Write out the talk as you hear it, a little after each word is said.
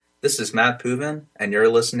This is Matt Puvin, and you're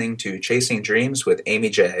listening to Chasing Dreams with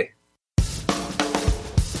Amy J.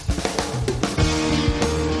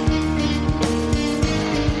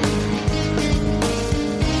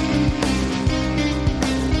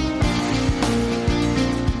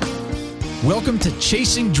 Welcome to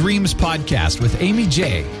Chasing Dreams podcast with Amy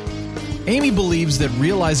J. Amy believes that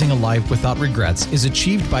realizing a life without regrets is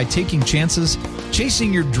achieved by taking chances,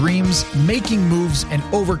 chasing your dreams, making moves, and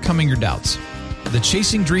overcoming your doubts. The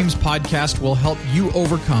Chasing Dreams podcast will help you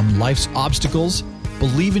overcome life's obstacles,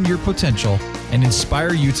 believe in your potential, and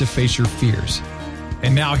inspire you to face your fears.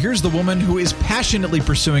 And now here's the woman who is passionately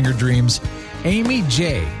pursuing her dreams, Amy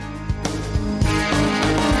J.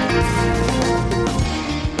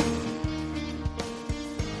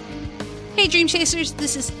 Hey Dream Chasers,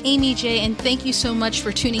 this is Amy J, and thank you so much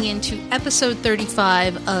for tuning in to episode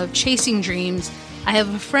 35 of Chasing Dreams. I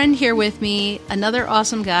have a friend here with me, another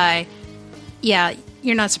awesome guy. Yeah,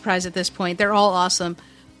 you're not surprised at this point. They're all awesome.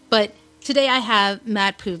 But today I have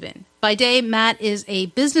Matt Puvin. By day, Matt is a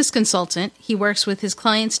business consultant. He works with his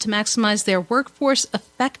clients to maximize their workforce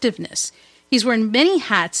effectiveness. He's worn many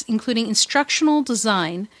hats, including instructional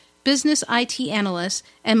design, business IT analyst,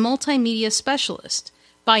 and multimedia specialist.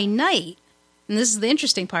 By night, and this is the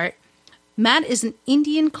interesting part, Matt is an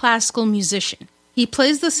Indian classical musician. He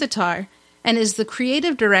plays the sitar and is the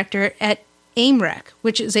creative director at AIMREC,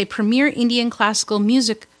 which is a premier Indian classical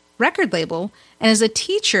music record label, and is a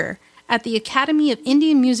teacher at the Academy of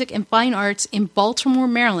Indian Music and Fine Arts in Baltimore,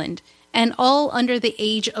 Maryland, and all under the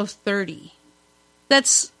age of 30.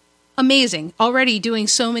 That's amazing, already doing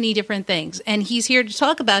so many different things. And he's here to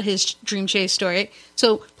talk about his dream chase story.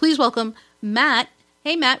 So please welcome Matt.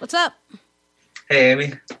 Hey, Matt, what's up? Hey,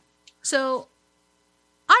 Amy. So,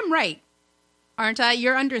 I'm right, aren't I?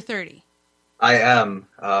 You're under 30. I am.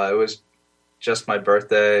 It was just my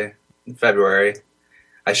birthday in February.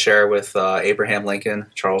 I share with Abraham Lincoln,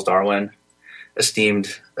 Charles Darwin,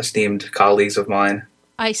 esteemed colleagues of mine.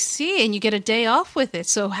 I see, and you get a day off with it.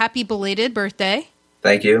 So, happy belated birthday.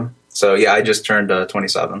 Thank you. So, yeah, I just turned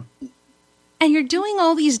 27. And you're doing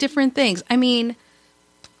all these different things. I mean,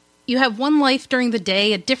 you have one life during the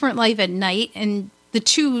day, a different life at night, and the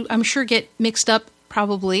two, I'm sure, get mixed up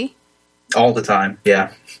probably. All the time,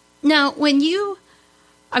 yeah. Now, when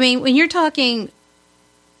you're talking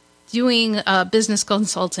doing a business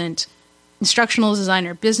consultant, instructional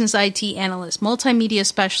designer, business IT analyst, multimedia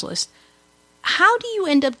specialist, how do you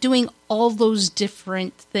end up doing all those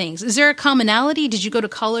different things? Is there a commonality? Did you go to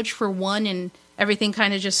college for one and everything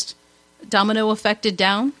kind of just domino affected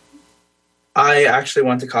down? I actually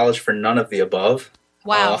went to college for none of the above.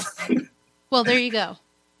 Wow. Well, there you go.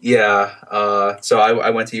 Yeah. So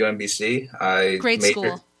I went to UMBC. Great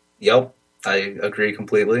school. Yep. I agree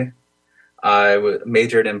completely. I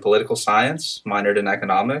majored in political science, minored in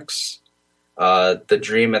economics. The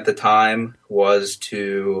dream at the time was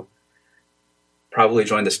to probably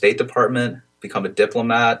join the State Department, become a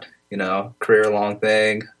diplomat, career-long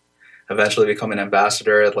thing, eventually become an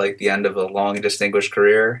ambassador at the end of a long, distinguished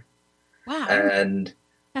career. Wow. And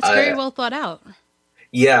that's very well thought out.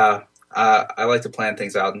 Yeah. I like to plan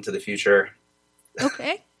things out into the future.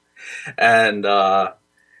 Okay.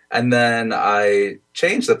 And then I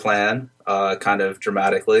changed the plan kind of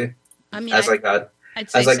dramatically. I mean, I'd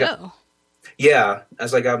say so.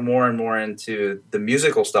 As I got more and more into the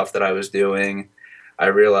musical stuff that I was doing, I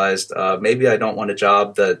realized maybe I don't want a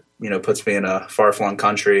job that, puts me in a far-flung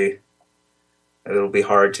country. It'll be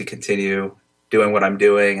hard to continue doing what I'm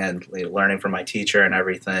doing and learning from my teacher and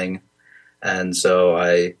everything. And so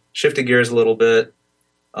I shifted gears a little bit,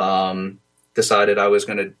 decided I was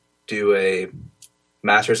going to do a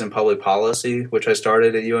master's in public policy, which I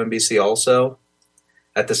started at UMBC also.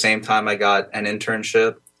 At the same time, I got an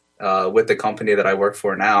internship with the company that I work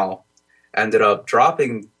for now. Ended up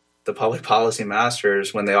dropping the public policy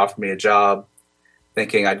master's when they offered me a job,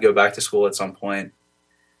 thinking I'd go back to school at some point,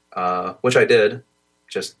 which I did,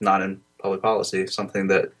 just not in public policy, something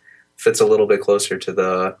that fits a little bit closer to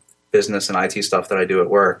the business and IT stuff that I do at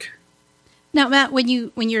work. Now, Matt, when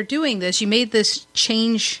you're doing this, you made this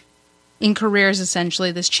change in careers,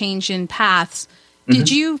 essentially, this change in paths. Mm-hmm.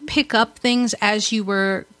 Did you pick up things as you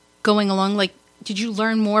were going along? Did you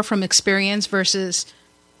learn more from experience versus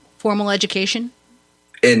formal education?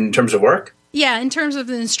 In terms of work? Yeah, in terms of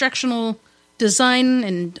the instructional design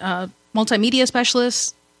and multimedia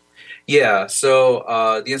specialists. Yeah,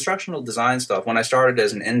 so the instructional design stuff, when I started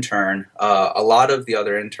as an intern, a lot of the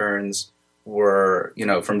other interns were,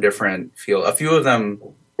 from different fields. A few of them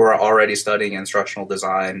were already studying instructional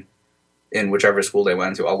design in whichever school they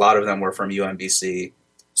went to. A lot of them were from UMBC.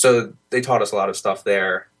 So they taught us a lot of stuff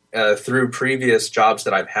there. through previous jobs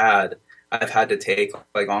that I've had to take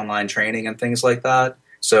like online training and things like that.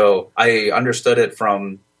 So I understood it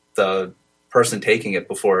from the person taking it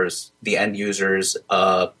before the end user's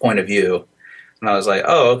point of view. And I was like,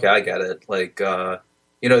 oh, okay, I get it. Like,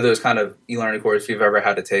 those kind of e-learning courses, if you've ever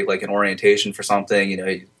had to take like an orientation for something,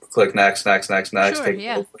 you click next, sure, take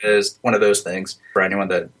a quiz, one of those things for anyone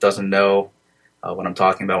that doesn't know what I'm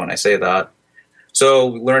talking about when I say that. So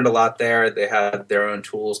we learned a lot there. They had their own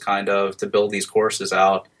tools kind of to build these courses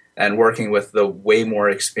out, and working with the way more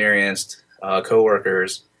experienced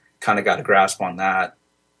coworkers kind of got a grasp on that.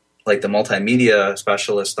 Like the multimedia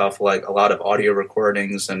specialist stuff, like a lot of audio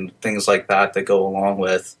recordings and things like that go along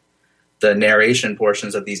with the narration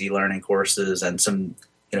portions of these e-learning courses, and some,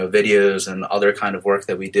 videos and other kind of work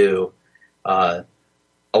that we do. A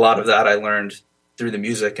lot of that I learned through the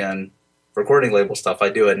music and recording label stuff I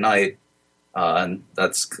do at night. And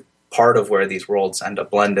that's part of where these worlds end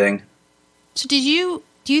up blending. So do you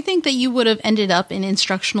think that you would have ended up in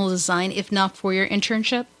instructional design if not for your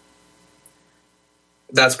internship?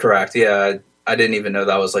 That's correct. Yeah. I didn't even know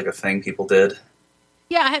that was like a thing people did.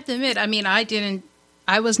 Yeah, I have to admit,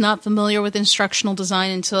 I was not familiar with instructional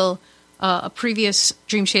design until a previous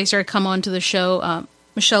Dream Chaser had come on to the show,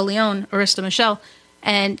 Michelle Leone, Arista Michelle,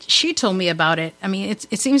 and she told me about it. I mean,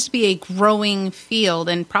 it seems to be a growing field,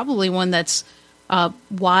 and probably one that's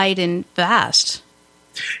wide and vast.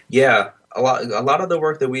 Yeah, a lot of the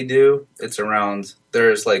work that we do, it's around,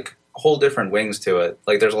 there's like whole different wings to it.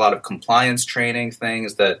 Like there's a lot of compliance training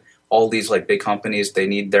things that all these like big companies, they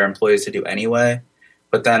need their employees to do anyway.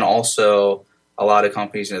 But then also a lot of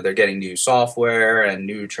companies, they're getting new software and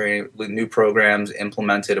new programs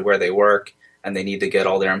implemented where they work, and they need to get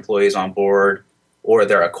all their employees on board. Or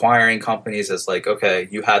they're acquiring companies as like, okay,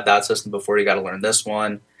 you had that system before, you got to learn this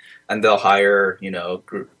one. And they'll hire,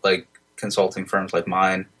 group, like consulting firms like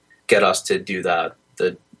mine, get us to do that.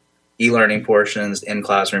 The e-learning portions,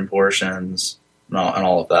 in-classroom portions, and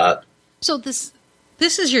all of that. So this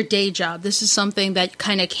is your day job. This is something that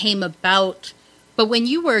kind of came about. But when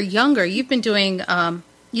you were younger, you've been playing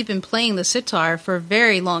the sitar for a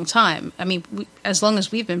very long time. I mean, as long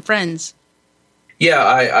as we've been friends. Yeah,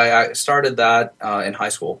 I started that in high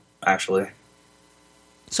school, actually.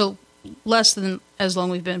 So less than as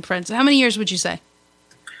long we've been friends. How many years would you say?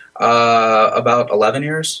 About 11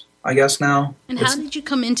 years, I guess now. And how did you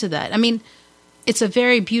come into that? I mean, it's a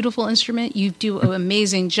very beautiful instrument. You do an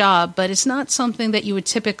amazing job, but it's not something that you would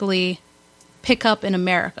typically pick up in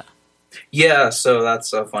America. Yeah, so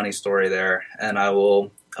that's a funny story there, and I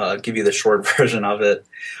will give you the short version of it.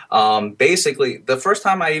 Basically, the first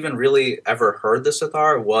time I even really ever heard the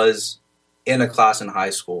sitar was in a class in high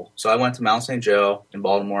school. So I went to Mount St. Joe in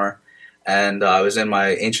Baltimore, and I was in my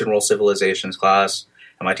Ancient World Civilizations class,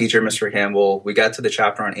 and my teacher, Mr. Campbell, we got to the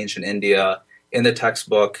chapter on ancient India. In the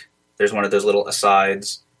textbook, there's one of those little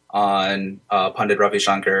asides on Pandit Ravi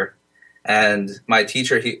Shankar. And my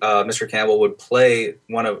teacher, Mr. Campbell, would play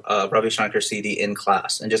one of Ravi Shankar's CD in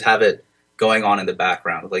class and just have it going on in the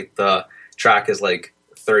background. Like the track is like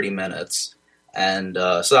 30 minutes. And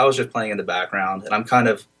so I was just playing in the background, and I'm kind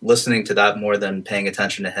of listening to that more than paying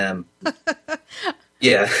attention to him.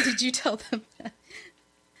 Yeah. Did you tell them that?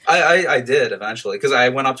 I did eventually, because I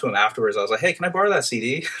went up to him afterwards. I was like, hey, can I borrow that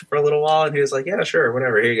CD for a little while? And he was like, yeah, sure,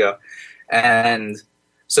 whatever, here you go. And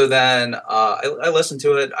so then I listened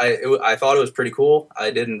to it. I thought it was pretty cool.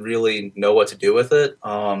 I didn't really know what to do with it.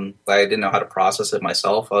 I didn't know how to process it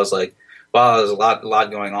myself. I was like, wow, there's a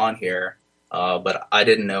lot going on here. But I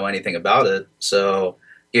didn't know anything about it. So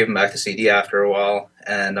gave him back the CD after a while,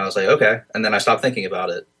 and I was like, okay. And then I stopped thinking about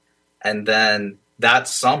it. And then that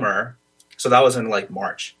summer, so that was in like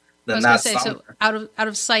March. Then that summer, so out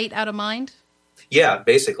of sight, out of mind? Yeah,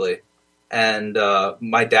 basically. And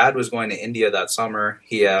my dad was going to India that summer.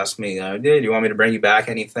 He asked me, do you want me to bring you back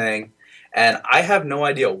anything? And I have no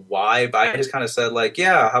idea why, but I just kind of said like,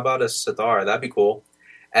 yeah, how about a sitar? That'd be cool.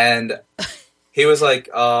 And he was like,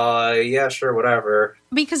 yeah, sure, whatever.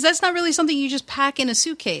 Because that's not really something you just pack in a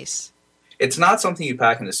suitcase. It's not something you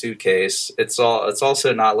pack in a suitcase. It's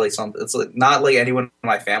also not like something. It's not like anyone in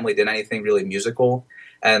my family did anything really musical.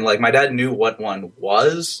 And like my dad knew what one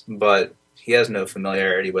was, but he has no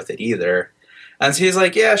familiarity with it either. And so he's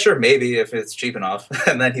like, yeah, sure, maybe if it's cheap enough.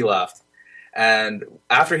 And then he left. And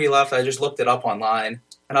after he left, I just looked it up online.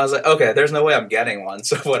 And I was like, okay, there's no way I'm getting one.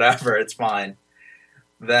 So whatever, it's fine.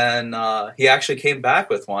 Then he actually came back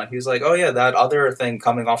with one. He was like, oh, yeah, that other thing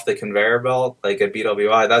coming off the conveyor belt, like at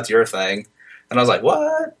BWI, that's your thing. And I was like,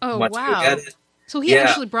 what? Oh, wow. So he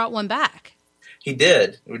actually brought one back. He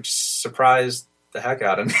did, which surprised the heck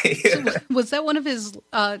out of me. So was that one of his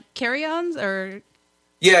carry-ons? Or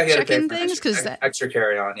Yeah, he had to pay check-in for things? Because extra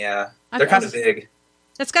carry-on, yeah. They're kind of big.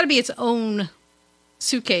 That's got to be its own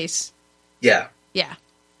suitcase. Yeah. Yeah.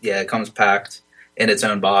 Yeah, it comes packed in its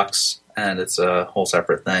own box, and it's a whole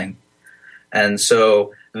separate thing. And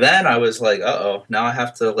so then I was like, uh-oh, now I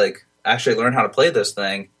have to, like, actually learn how to play this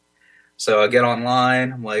thing. So I get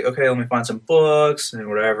online. I'm like, okay, let me find some books and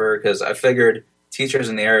whatever, because I figured teachers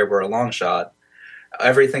in the area were a long shot.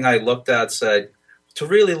 Everything I looked at said, to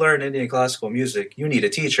really learn Indian classical music, you need a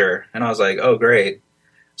teacher. And I was like, oh, great.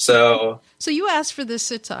 So you asked for this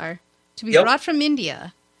sitar to be Yep. brought from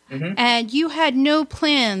India, Mhm. and you had no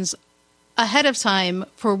plans ahead of time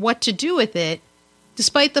for what to do with it,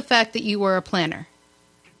 despite the fact that you were a planner.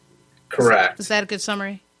 correct. Is that a good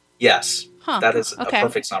summary? Yes, Huh. that is Okay. a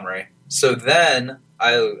perfect summary. So then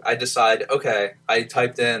I decide, okay, I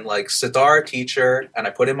typed in like sitar teacher and I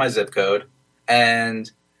put in my zip code, and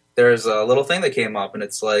there's a little thing that came up, and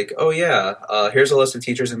it's like, oh yeah, here's a list of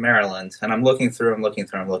teachers in Maryland, and I'm looking through,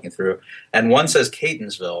 and one says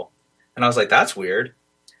Catonsville, and I was like, that's weird.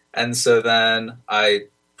 And so then I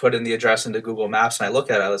put in the address into Google Maps and I look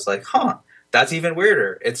at it, I was like, huh, that's even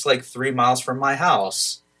weirder. It's like 3 miles from my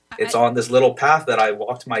house. It's on this little path that I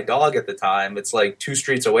walked my dog at the time. It's like 2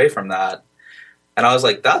 streets away from that. And I was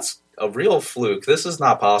like, that's a real fluke. This is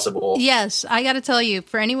not possible. Yes, I got to tell you,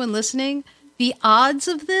 for anyone listening, the odds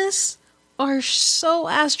of this are so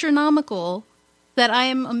astronomical that I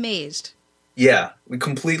am amazed. Yeah,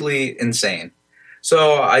 completely insane.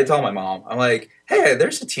 So I tell my mom, I'm like, hey,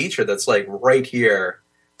 there's a teacher that's like right here.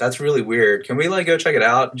 That's really weird. Can we like go check it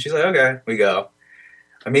out? And she's like, okay, we go.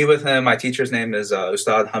 I meet with him. My teacher's name is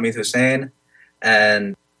Ustad Hamid Hussain,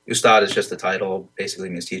 and Ustad is just a title, basically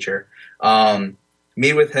means teacher.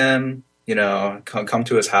 Meet with him, you know, come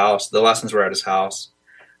to his house. The lessons were at his house.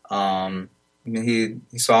 He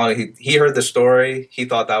heard the story. He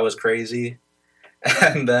thought that was crazy.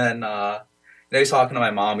 And then, he's talking to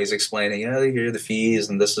my mom. He's explaining, here are the fees,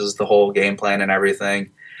 and this is the whole game plan and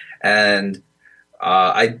everything. And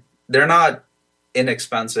they're not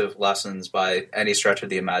inexpensive lessons by any stretch of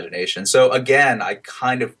the imagination. So again, I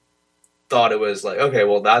kind of thought it was like, okay,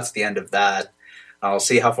 well, that's the end of that. I'll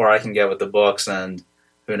see how far I can get with the books, and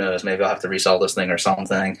who knows, maybe I'll have to resell this thing or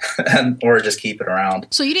something, or just keep it around.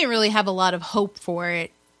 So you didn't really have a lot of hope for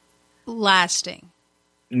it lasting.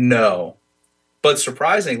 No. But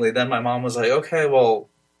surprisingly, then my mom was like, okay, well,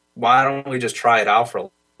 why don't we just try it out for a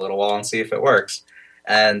little while and see if it works?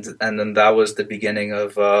 And then that was the beginning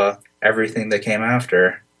of everything that came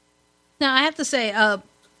after. Now, I have to say,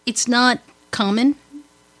 it's not common.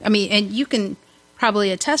 I mean, and you can probably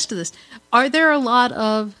attest to this. Are there a lot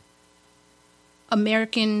of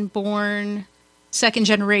American-born,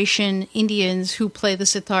 second-generation Indians who play the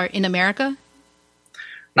sitar in America?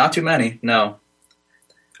 Not too many, no.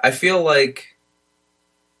 I feel like,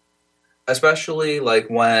 especially like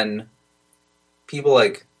when people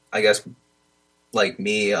like, I guess, like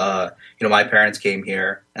me, my parents came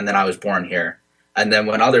here and then I was born here. And then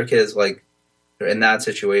when other kids like are in that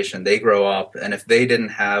situation, they grow up, and if they didn't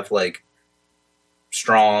have like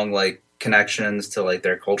strong like connections to like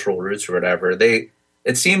their cultural roots or whatever,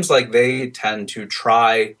 it seems like they tend to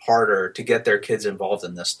try harder to get their kids involved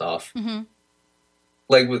in this stuff. Mm-hmm.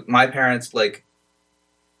 Like with my parents, like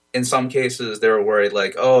in some cases they were worried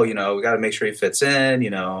like, oh, we got to make sure he fits in,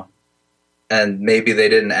 and maybe they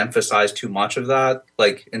didn't emphasize too much of that.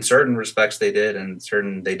 Like in certain respects they did, and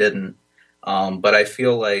certain they didn't. But I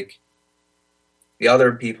feel like the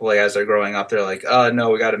other people, like, as they're growing up, they're like, oh,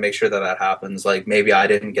 no, we got to make sure that happens. Like maybe I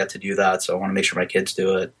didn't get to do that, so I want to make sure my kids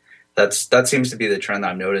do it. That seems to be the trend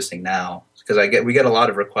I'm noticing now, because we get a lot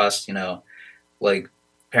of requests, like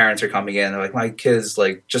parents are coming in, they're like, my kids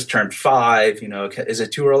like just turned 5, is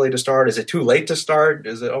it too early to start? Is it too late to start?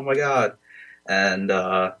 Is it, oh my God. And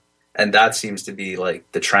that seems to be like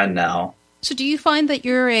the trend now. So do you find that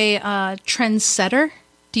you're a trendsetter?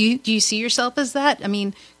 Do you see yourself as that? I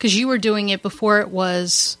mean, because you were doing it before it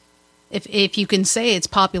was, if you can say it's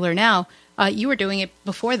popular now, you were doing it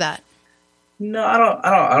before that. No,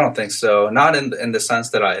 I don't think so. Not in the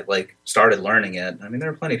sense that I like started learning it. I mean, there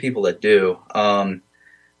are plenty of people that do.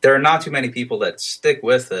 There are not too many people that stick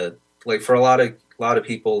with it. Like for a lot of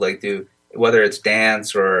people, like do, whether it's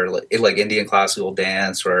dance or like Indian classical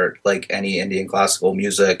dance or like any Indian classical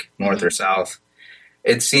music, North mm-hmm. or South.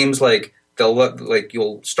 It seems like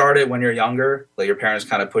you'll start it when you're younger, like your parents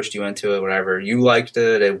kind of pushed you into it, whatever. You liked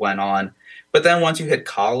it, it went on. But then once you hit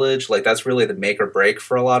college, like that's really the make or break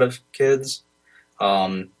for a lot of kids.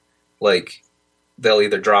 Like they'll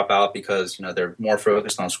either drop out because, they're more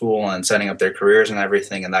focused on school and setting up their careers and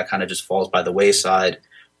everything, and that kind of just falls by the wayside.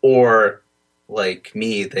 Or like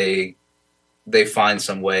me, they they find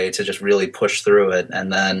some way to just really push through it,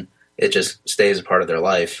 and then it just stays a part of their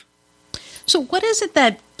life. So what is it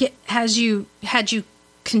that had you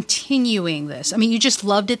continuing this? I mean, you just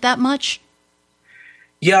loved it that much?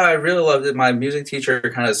 Yeah, I really loved it. My music teacher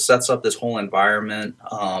kind of sets up this whole environment.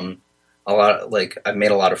 I've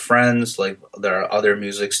made a lot of friends. Like, there are other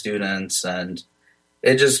music students, and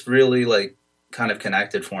it just really like kind of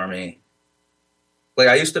connected for me. Like,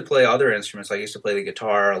 I used to play other instruments. I used to play the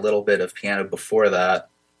guitar, a little bit of piano before that,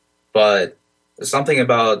 but something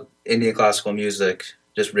about Indian classical music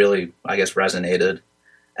just really, I guess, resonated.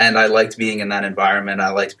 And I liked being in that environment. I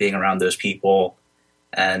liked being around those people,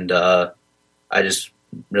 and I just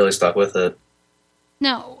really stuck with it.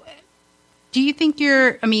 Now, do you think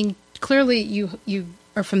clearly you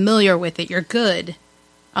are familiar with it. You're good.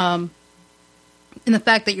 In the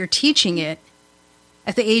fact that you're teaching it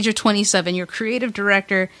at the age of 27, you're creative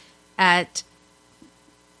director at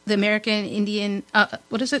the American Indian,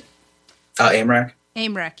 what is it? AMREC.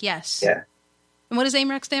 AMREC, yes. Yeah. And what does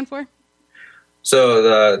AMREC stand for? So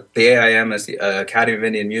the AIM is the Academy of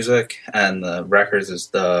Indian Music, and the Records is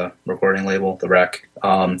the recording label, the REC.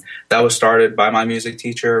 That was started by my music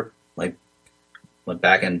teacher, like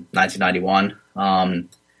back in 1991.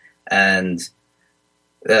 And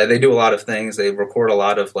they do a lot of things. They record a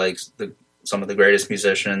lot of like some of the greatest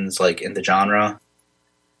musicians like in the genre,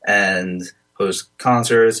 and host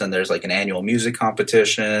concerts. And there's like an annual music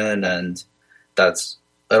competition, and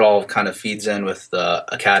it all kind of feeds in with the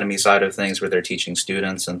academy side of things where they're teaching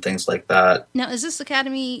students and things like that. Now, is this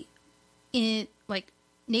academy in like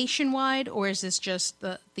nationwide, or is this just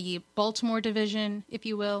the Baltimore division, if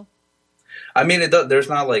you will? I mean, there's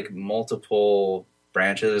not like multiple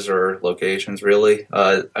branches or locations really.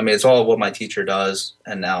 I mean, it's all what my teacher does,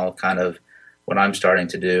 and now kind of what I'm starting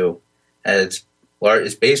to do. And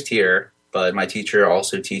it's based here, but my teacher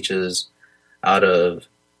also teaches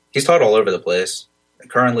he's taught all over the place.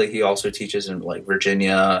 Currently, he also teaches in like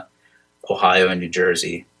Virginia, Ohio, and New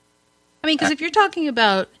Jersey. I mean, because if you're talking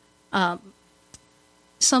about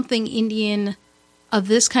something Indian of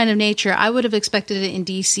this kind of nature, I would have expected it in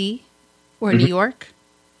D.C. or Mm-hmm. New York.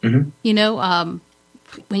 Mm-hmm. You know,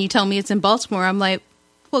 when you tell me it's in Baltimore, I'm like,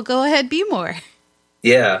 well, go ahead, be more.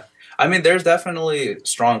 Yeah. I mean, there's definitely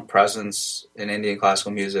strong presence in Indian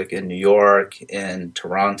classical music in New York, in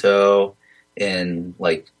Toronto, in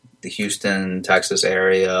like the Houston, Texas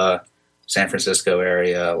area, San Francisco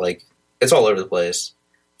area. Like, it's all over the place.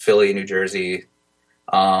 Philly, New Jersey.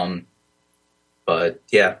 But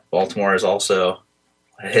yeah, Baltimore is also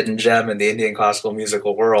a hidden gem in the Indian classical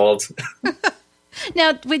musical world.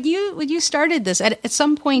 Now, when you started this, at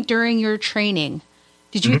some point during your training,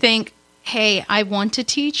 did you think, hey, I want to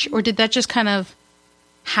teach? Or did that just kind of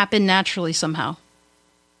happen naturally somehow?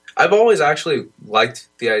 I've always actually liked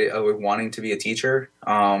the idea of wanting to be a teacher.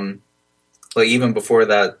 Like, even before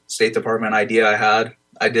that State Department idea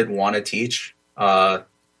I did want to teach.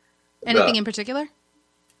 Anything in particular?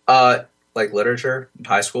 Like literature,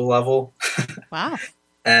 high school level. Wow.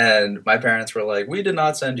 And my parents were like, we did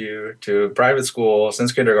not send you to private school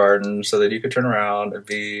since kindergarten so that you could turn around and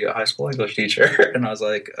be a high school English teacher. And I was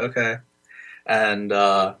like, okay. And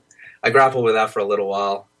I grappled with that for a little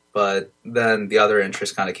while. But then the other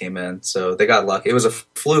interest kind of came in. So they got lucky. It was a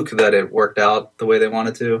fluke that it worked out the way they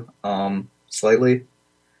wanted to, slightly.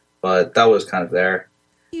 But that was kind of there.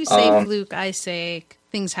 You say fluke, I say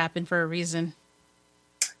things happen for a reason.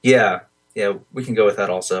 Yeah, we can go with that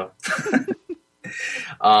also.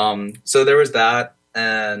 So there was that.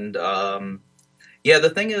 And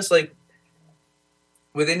the thing is, like,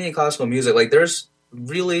 with Indian classical music, like, there's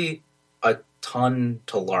really a ton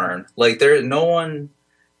to learn. Like, no one,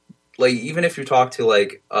 like, even if you talk to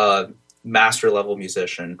like a master level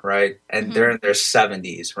musician, right, and they're in their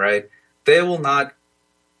 70s, right, they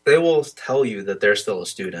will tell you that they're still a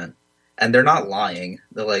student, and they're not lying.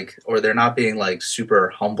 They're not being like super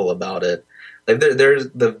humble about it. Like, there's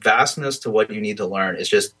the vastness to what you need to learn is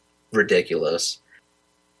just ridiculous.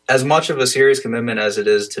 As much of a serious commitment as it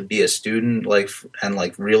is to be a student,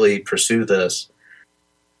 and really pursue this,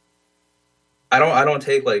 I don't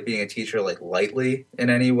take like being a teacher like lightly in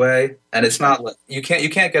any way. And it's not like you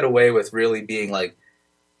can't get away with really being like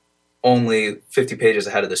only 50 pages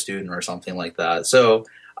ahead of the student or something like that. So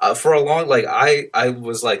for a long, like, I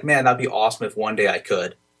was like, man, that'd be awesome if one day I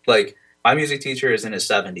could. Like, my music teacher is in his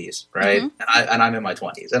 70s, right? Mm-hmm. And I'm in my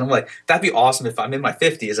 20s. And I'm like, that'd be awesome if I'm in my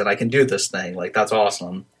 50s and I can do this thing. Like, that's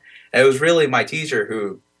awesome. And it was really my teacher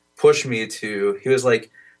who pushed me he was like,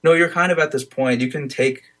 no, you're kind of at this point. You can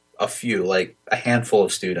take a handful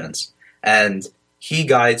of students. And he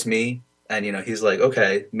guides me. And, he's like,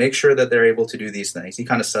 okay, make sure that they're able to do these things. He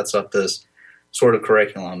kind of sets up this sort of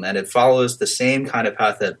curriculum, and it follows the same kind of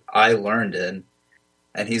path that I learned in.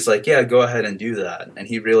 And he's like, yeah, go ahead and do that. And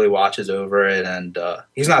he really watches over it, and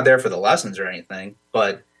he's not there for the lessons or anything,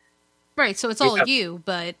 but right. So it's all you,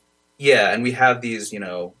 but yeah. And we have these,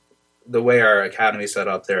 the way our academy set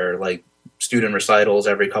up, there are like student recitals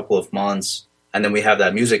every couple of months, and then we have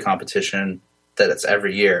that music competition that's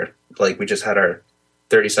every year. Like we just had our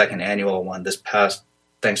 32nd annual one this past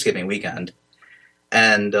Thanksgiving weekend,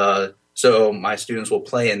 and so my students will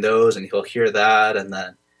play in those, and he'll hear that, and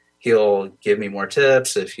then he'll give me more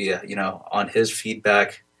tips if he, on his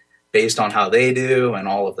feedback based on how they do and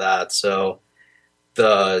all of that. So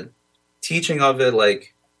the teaching of it,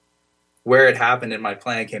 like where it happened in my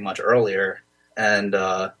playing, came much earlier, and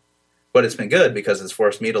but it's been good because it's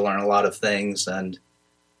forced me to learn a lot of things. And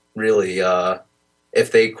really,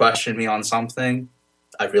 if they question me on something,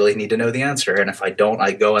 I really need to know the answer. And if I don't,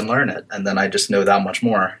 I go and learn it, and then I just know that much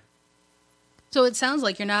more. So it sounds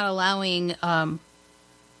like you're not allowing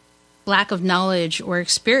lack of knowledge or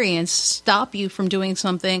experience stop you from doing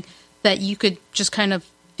something that you could just kind of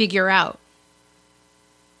figure out.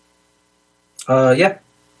 Yeah.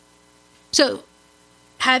 So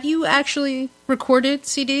have you actually recorded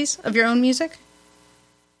CDs of your own music?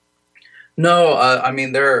 No, I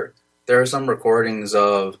mean, there are some recordings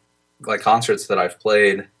of like concerts that I've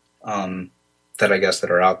played that I guess that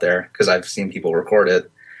are out there because I've seen people record it.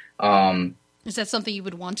 Is that something you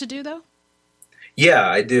would want to do, though? Yeah,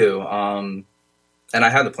 I do. And I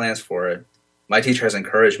have the plans for it. My teacher has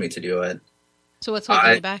encouraged me to do it. So what's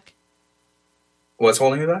holding you back? What's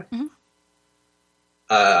holding me back? Mm-hmm.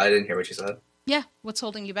 I didn't hear what you said. Yeah, what's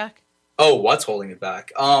holding you back? Oh, what's holding me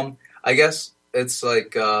back? I guess it's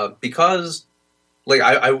like because like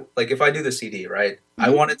I like if I do the CD, right? Mm-hmm. I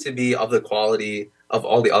want it to be of the quality of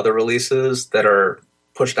all the other releases that are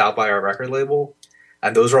pushed out by our record label.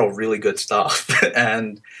 And those are all really good stuff.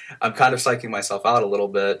 And I'm kind of psyching myself out a little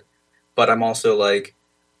bit. But I'm also like,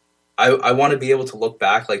 I want to be able to look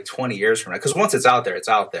back like 20 years from now. Because once it's out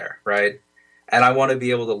there, right? And I want to be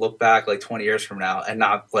able to look back like 20 years from now and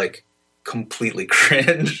not like completely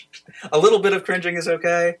cringe. A little bit of cringing is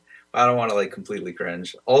okay. But I don't want to like completely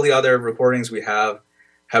cringe. All the other recordings we have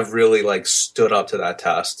really like stood up to that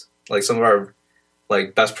test. Like some of our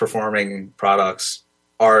like best performing products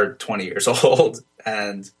are 20 years old.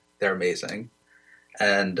 And they're amazing.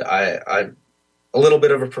 And I'm a little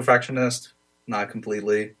bit of a perfectionist, not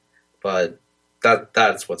completely, but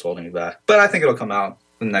that's what's holding me back. But I think it'll come out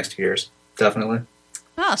in the next 2 years, definitely.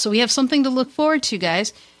 Ah, so we have something to look forward to,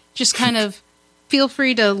 guys. Just kind of feel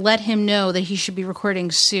free to let him know that he should be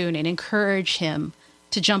recording soon and encourage him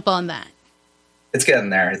to jump on that. It's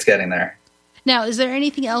getting there. It's getting there. Now, is there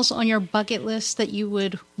anything else on your bucket list that you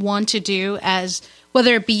would want to do, as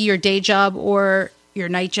whether it be your day job or your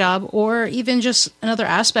night job or even just another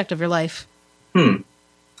aspect of your life? I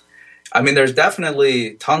mean, there's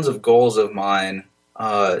definitely tons of goals of mine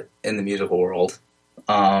in the musical world.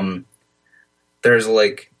 There's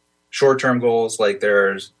like short-term goals. Like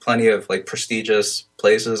there's plenty of like prestigious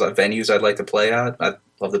places, venues I'd like to play at. I'd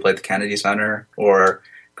love to play at the Kennedy Center or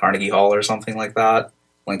Carnegie Hall or something like that,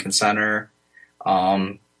 Lincoln Center.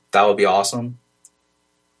 That would be awesome.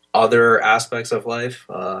 Other aspects of life,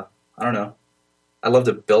 I don't know. I'd love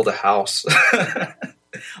to build a house.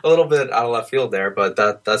 A little bit out of left field there, but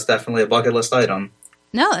that's definitely a bucket list item.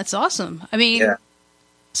 No, that's awesome. I mean,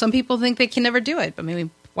 Some people think they can never do it, but maybe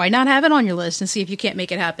why not have it on your list and see if you can't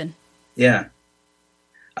make it happen? Yeah.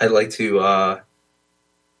 I'd like to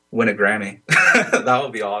win a Grammy. That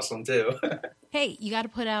would be awesome, too. Hey, you got to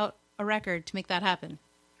put out a record to make that happen.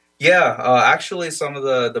 Yeah, actually, some of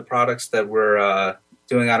the products that we're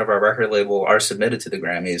doing out of our record label are submitted to the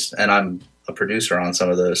Grammys, and I'm a producer on some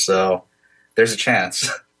of those, so there's a chance.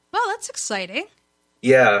 Well, that's exciting.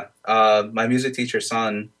 Yeah, my music teacher's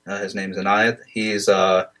son, his name is Anayat. He's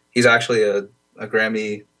actually a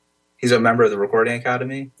Grammy. He's a member of the Recording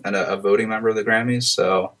Academy and a voting member of the Grammys.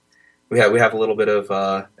 So we have a little bit of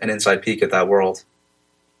an inside peek at that world.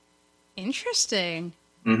 Interesting.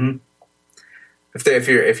 Mm-hmm.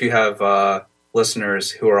 If you have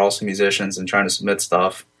listeners who are also musicians and trying to submit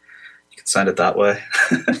stuff, you can send it that way.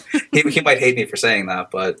 He might hate me for saying that,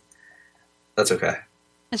 but that's okay.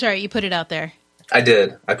 That's right. You put it out there. I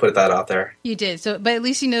did. I put that out there. You did. So, but at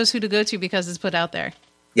least he knows who to go to because it's put out there.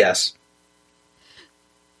 Yes.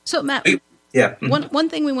 So, Matt, yeah. One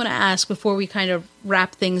thing we want to ask before we kind of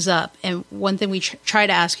wrap things up, and one thing we try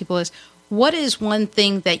to ask people is, what is one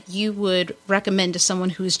thing that you would recommend to someone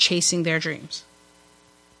who's chasing their dreams?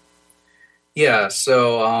 Yeah,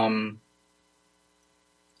 so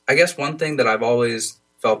I guess one thing that I've always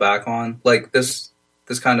fell back on, like this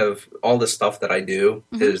kind of all the stuff that I do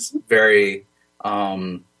is very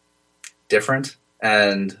different.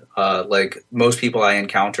 And like most people I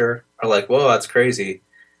encounter are like, whoa, that's crazy.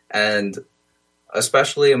 And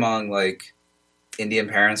especially among like Indian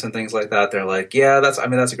parents and things like that, they're like, yeah, that's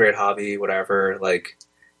a great hobby, whatever. Like,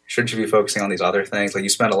 shouldn't you be focusing on these other things? Like, you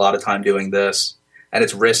spend a lot of time doing this and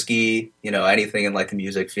it's risky, you know, anything in like the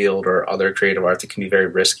music field or other creative arts, it can be very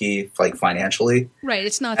risky, like financially. Right.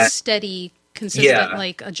 It's not steady, consistent,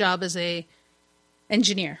 like a job as a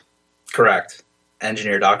engineer. Correct.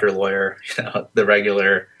 Engineer, doctor, lawyer, you know, the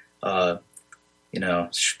regular, you know,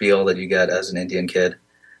 spiel that you get as an Indian kid.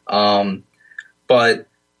 But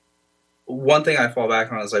one thing I fall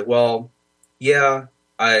back on is like, well, yeah,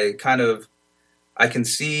 I can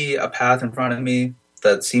see a path in front of me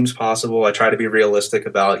that seems possible. I try to be realistic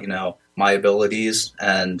about, you know, my abilities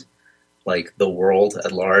and like the world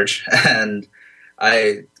at large. And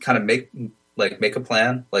I kind of make a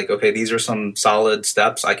plan. Like, okay, these are some solid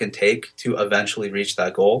steps I can take to eventually reach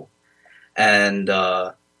that goal. And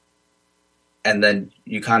then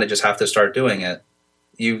you kind of just have to start doing it.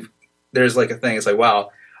 There's like a thing. It's like, wow,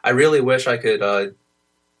 I really wish I could,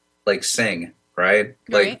 like sing, right?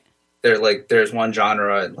 Like there's one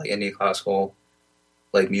genre in like Indian classical,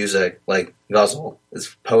 like music, like ghazal,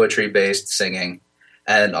 it's poetry based singing.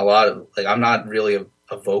 And a lot of like, I'm not really a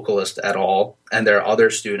vocalist at all. And there are other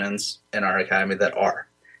students in our academy that are,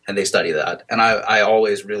 and they study that. And I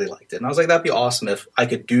always really liked it. And I was like, that'd be awesome if I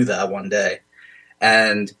could do that one day.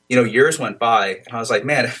 And, you know, years went by and I was like,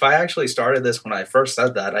 man, if I actually started this when I first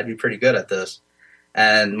said that, I'd be pretty good at this.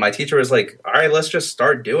 And my teacher was like, all right, let's just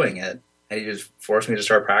start doing it. And he just forced me to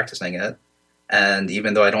start practicing it. And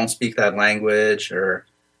even though I don't speak that language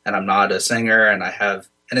and I'm not a singer and I have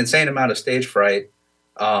an insane amount of stage fright,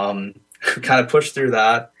 kind of pushed through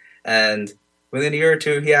that. And within a year or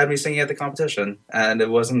two, he had me singing at the competition and it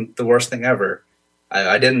wasn't the worst thing ever.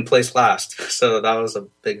 I didn't place last. So that was a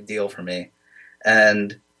big deal for me.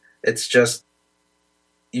 And it's just,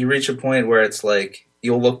 you reach a point where it's like,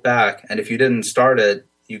 you'll look back and if you didn't start it,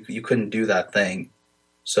 you couldn't do that thing.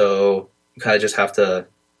 So you kind of just have to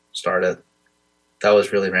start it. That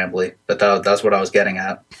was really rambly, but that's what I was getting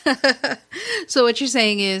at. So what you're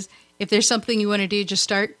saying is, if there's something you want to do, just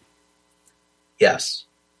start? Yes.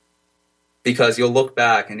 Because you'll look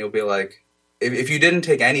back and you'll be like, if you didn't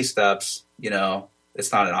take any steps, you know,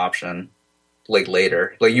 it's not an option. Like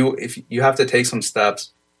later, like if you have to take some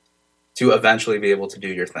steps to eventually be able to do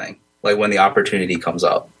your thing, like when the opportunity comes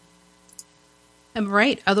up. I'm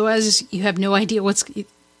right. Otherwise, you have no idea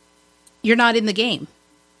you're not in the game.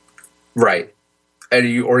 Right. And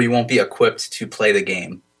you won't be equipped to play the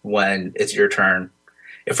game when it's your turn.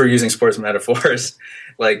 If we're using sports metaphors,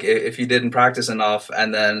 like if you didn't practice enough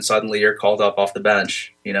and then suddenly you're called up off the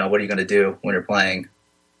bench, you know, what are you going to do when you're playing?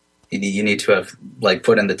 You need to have like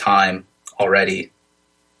put in the time already.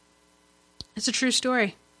 It's a true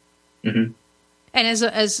story. Mm-hmm. And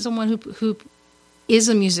as someone who is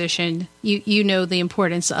a musician, you know the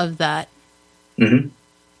importance of that. Mm-hmm.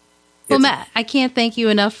 Well, Matt, I can't thank you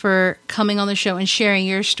enough for coming on the show and sharing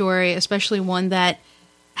your story, especially one that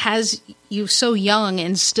has you so young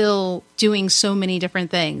and still doing so many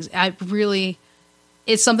different things.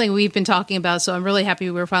 It's something we've been talking about, so I'm really happy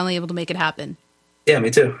we were finally able to make it happen. Yeah, me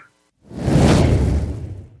too.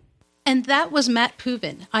 And that was Matt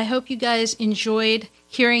Puvin. I hope you guys enjoyed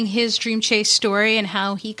hearing his Dream Chase story and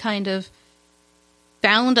how he kind of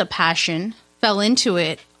found a passion, fell into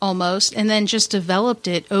it almost, and then just developed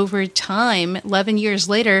it over time. 11 years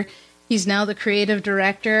later, he's now the creative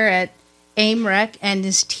director at AIMREC and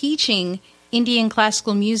is teaching Indian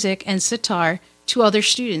classical music and sitar to other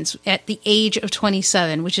students at the age of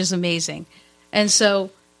 27, which is amazing. And so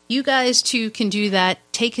you guys too can do that.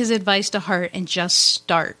 Take his advice to heart and just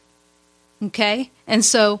start. Okay? And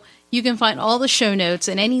so you can find all the show notes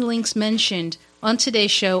and any links mentioned on today's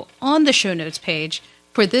show on the show notes page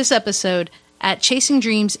for this episode at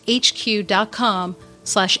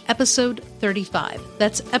chasingdreamshq.com/episode 35.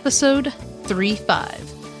 That's episode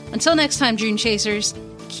 35. Until next time, Dream Chasers,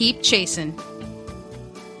 keep chasing.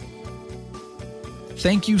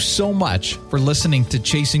 Thank you so much for listening to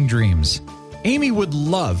Chasing Dreams. Amy would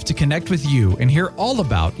love to connect with you and hear all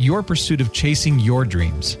about your pursuit of chasing your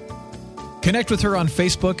dreams. Connect with her on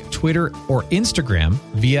Facebook, Twitter, or Instagram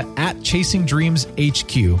via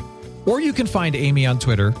 @ChasingDreamsHQ. Or you can find Amy on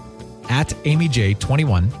Twitter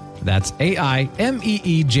 @AmyJ21. That's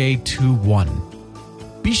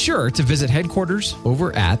AIMEEJ21. Be sure to visit headquarters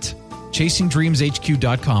over at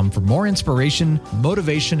ChasingDreamsHQ.com for more inspiration,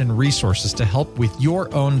 motivation, and resources to help with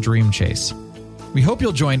your own dream chase. We hope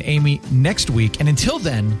you'll join Amy next week, and until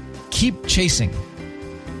then, keep chasing.